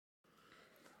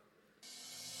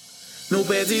Nou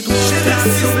pedi tro la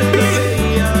souple de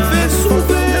veya. Fè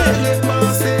soupe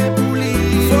repanse pou li.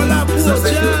 Fò la pou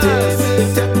jazz.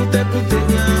 Tè pou te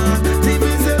nyan.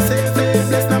 Divise se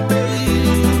febles nan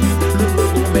peyi. Nou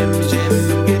pou mèm jen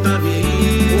nou getan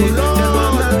vieyi.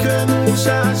 Telman nan ke nou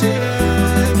chaje.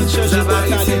 Java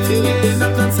iti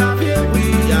nan tan sa vie oui.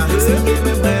 Se ke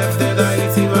mè bref de da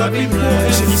iti va bi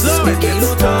bref. Mè ke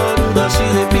lotan nou dan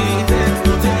chi repite.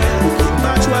 Ou ki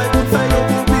pa chwa pou fè yo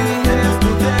koupi.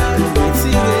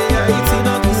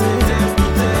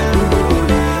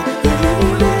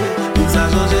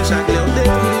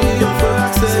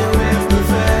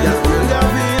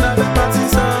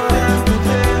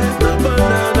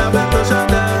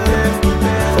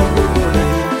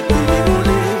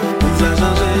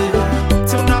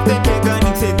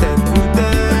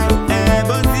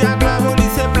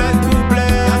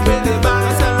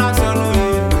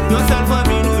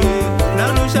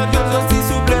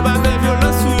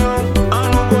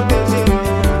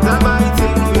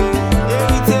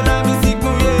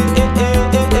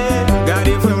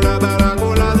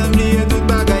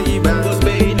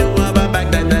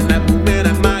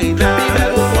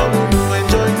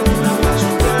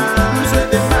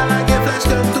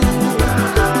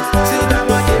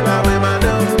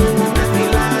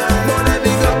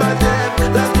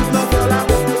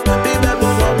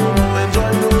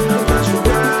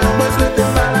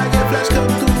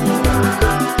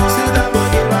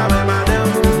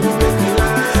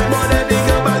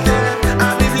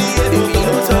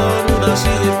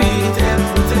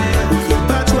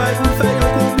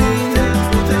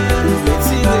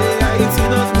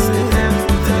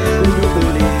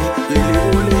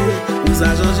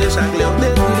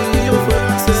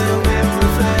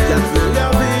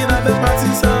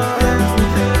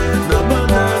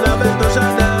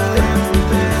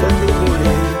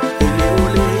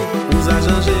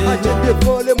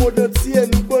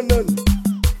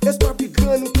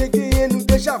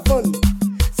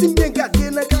 Si mwen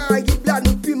gade nan Karayib la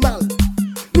nou pi mal.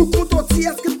 Nou kontonti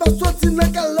eske pa soti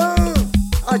nan kalan.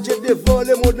 Aje devan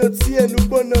le moun entier nou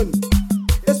bonan.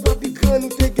 Espa pi gran nou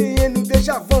te genyen nou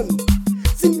deja van.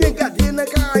 Si mwen gade nan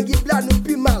Karayib la nou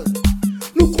pi mal.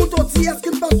 Nou kontonti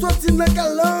eske pa soti nan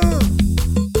kalan.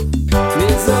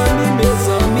 Mes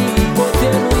amis, kote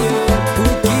nou ye,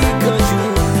 pou ki kanjou,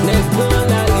 nek ban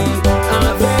la li,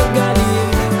 avek gali,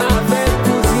 avek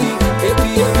kouzi, epi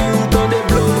ou dan de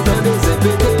blou, dan de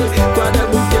zepete, kwa de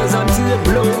bouke zam si de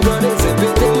blou, dan de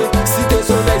zepete, si te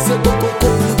soleil se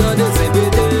kokoko, dan de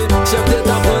zepete, chef de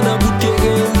taban nan bouke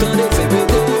ou dan de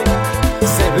zepete,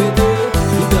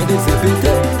 ou dan de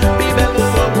zepete. Bi bel mou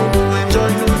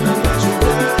enjoy nou nan la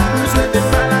choupe, nou swete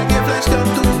palage flesh kom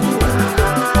tou.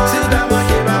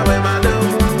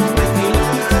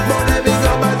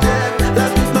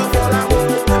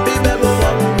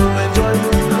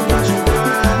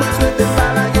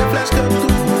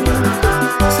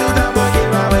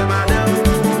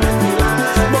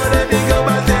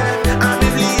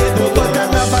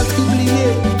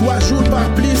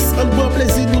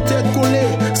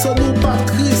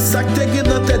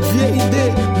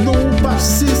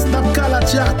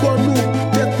 Kon nou,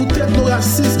 tèt pou tèt nou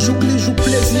raciste. Jouk li jouk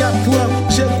plezi a pran.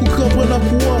 Jèl kou kran nan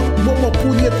kouan. Moment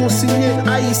pounye konsigne.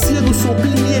 Haïtien nou son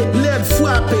pilier. Lèd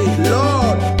frappé,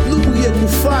 Lord. Nou bouye kou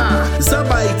fa.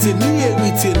 Zaba ite ni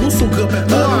héritier. Nou son grand-père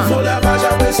noir. Nou fò lavage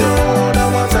à pression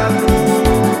dans mental nou.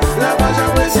 Lavage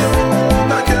à pression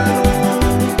dans cœur nou.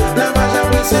 Lavage à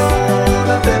pression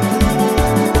dans tête nou.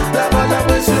 Lavage à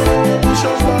pression pour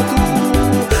changement tout.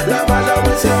 Lavage à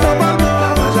pression normalement.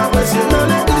 Lavage à pression dans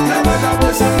l'église. Lavage à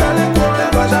pression dans l'école.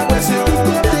 Lavage à pression tout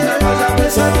côté. Lavage à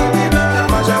pression tout village.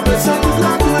 Lavage à pression toute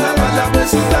la cour. Lavage à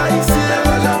pression ici.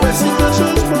 Lavage à pression de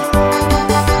changement.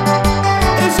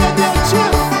 Et j'ai des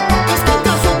chefs. Est-ce que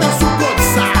t'as sauté sous code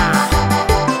ça?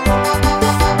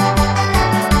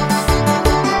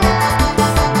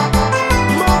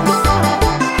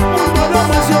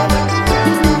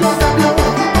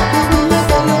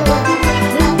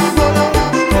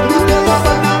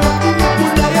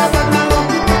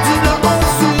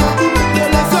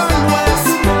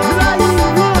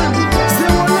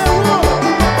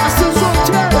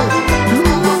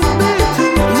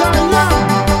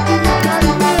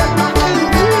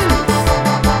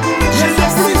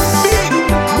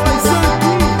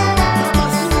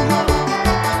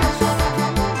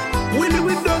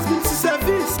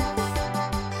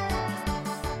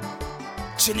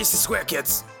 Genesis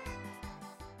Records.